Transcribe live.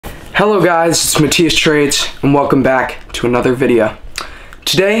Hello guys, it's Matthias Trades and welcome back to another video.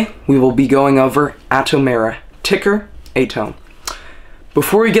 Today we will be going over Atomera, ticker Atom.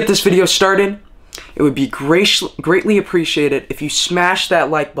 Before we get this video started, it would be greatly appreciated if you smash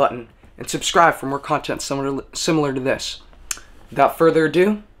that like button and subscribe for more content similar to this. Without further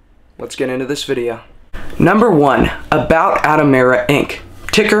ado, let's get into this video. Number 1, about Atomera Inc.,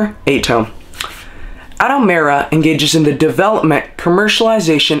 ticker Atom. Atomera engages in the development,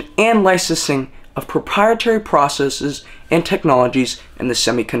 commercialization, and licensing of proprietary processes and technologies in the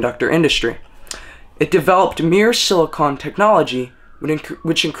semiconductor industry. It developed mere silicon technology,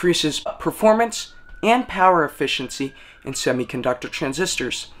 which increases performance and power efficiency in semiconductor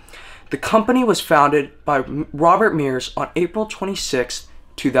transistors. The company was founded by Robert Mears on April 26,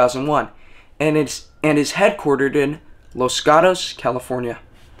 2001, and is headquartered in Los Gatos, California.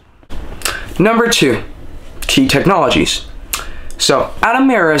 Number 2, key technologies. So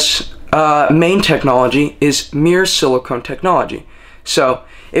Atomera's main technology is mere silicon technology. So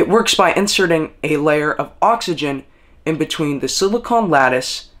it works by inserting a layer of oxygen in between the silicon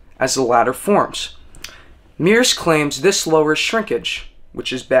lattice as the latter forms. Mears claims this lowers shrinkage,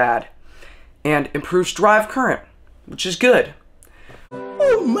 which is bad, and improves drive current, which is good.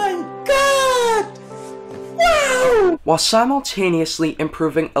 Oh my God! Wow! While simultaneously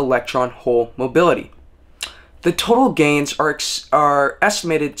improving electron hole mobility. The total gains are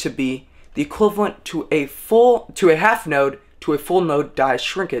estimated to be the equivalent to a half node to a full node die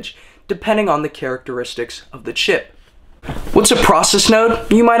shrinkage, depending on the characteristics of the chip. What's a process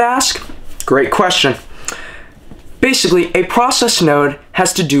node, you might ask? Great question. Basically, a process node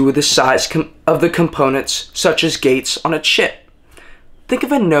has to do with the size of the components, such as gates on a chip. Think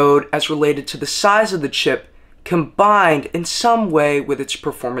of a node as related to the size of the chip combined in some way with its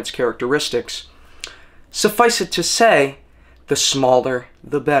performance characteristics. Suffice it to say, the smaller,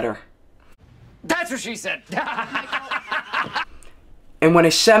 the better. That's what she said! And when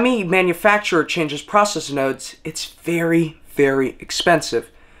a semi manufacturer changes process nodes, it's very, very expensive.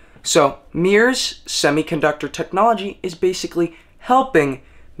 So Mears semiconductor technology is basically helping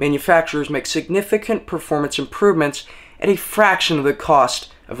manufacturers make significant performance improvements at a fraction of the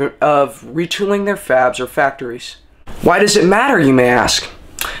cost of retooling their fabs or factories. Why does it matter, you may ask?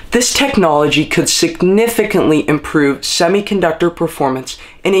 This technology could significantly improve semiconductor performance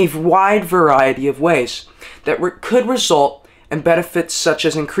in a wide variety of ways that could result in benefits such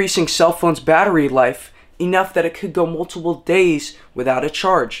as increasing cell phones' battery life enough that it could go multiple days without a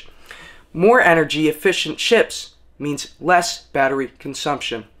charge. More energy efficient chips means less battery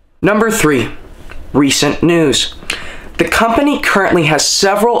consumption. Number 3, recent news. The company currently has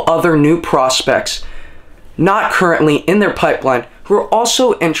several other new prospects not currently in their pipeline who are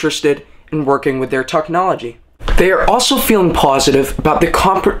also interested in working with their technology. They are also feeling positive about the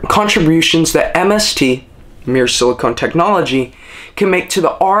contributions that MST, mere silicon technology, can make to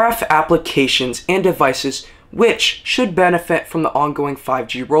the RF applications and devices which should benefit from the ongoing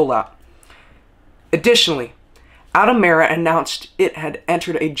 5G rollout. Additionally, Atomera announced it had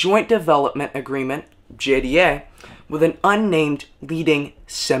entered a joint development agreement, JDA, with an unnamed leading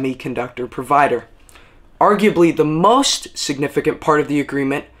semiconductor provider. Arguably, the most significant part of the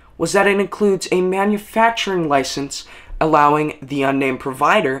agreement was that it includes a manufacturing license allowing the unnamed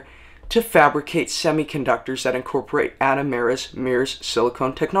provider to fabricate semiconductors that incorporate Atomera's Mears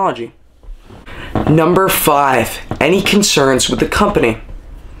silicon technology. Number 5, any concerns with the company?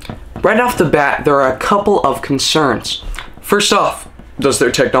 Right off the bat, there are a couple of concerns. First off, does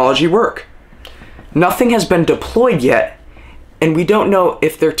their technology work? Nothing has been deployed yet, and we don't know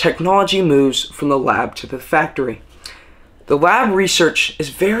if their technology moves from the lab to the factory. The lab research is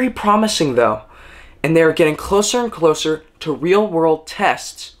very promising though, and they are getting closer and closer to real-world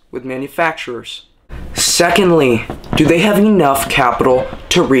tests with manufacturers. Secondly, do they have enough capital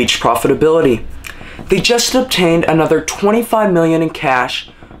to reach profitability? They just obtained another $25 million in cash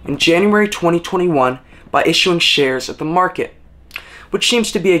in January 2021 by issuing shares at the market, which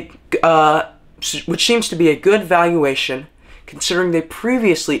seems to be a good valuation considering they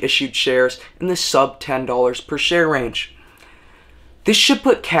previously issued shares in the sub $10 per share range. This should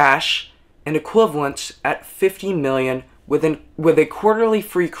put cash and equivalents at $50 million with a quarterly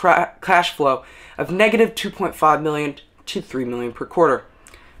free cash flow of negative $2.5 million to $3 million per quarter.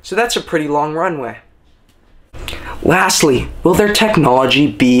 So that's a pretty long runway. Lastly, will their technology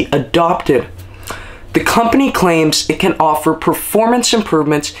be adopted? The company claims it can offer performance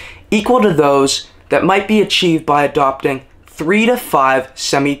improvements equal to those that might be achieved by adopting 3 to 5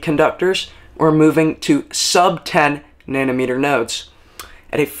 semiconductors or moving to sub 10 nanometer nodes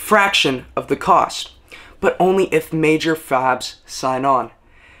at a fraction of the cost, but only if major fabs sign on.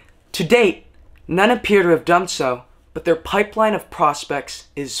 To date, none appear to have done so, but their pipeline of prospects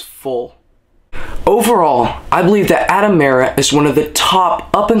is full. Overall, I believe that Atomera is one of the top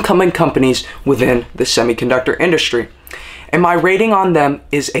up-and-coming companies within the semiconductor industry, and my rating on them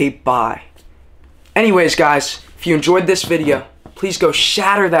is a buy. Anyways guys, if you enjoyed this video, please go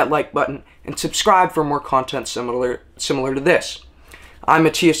shatter that like button and subscribe for more content similar to this. I'm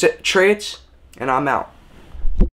Matthias at Trades, and I'm out.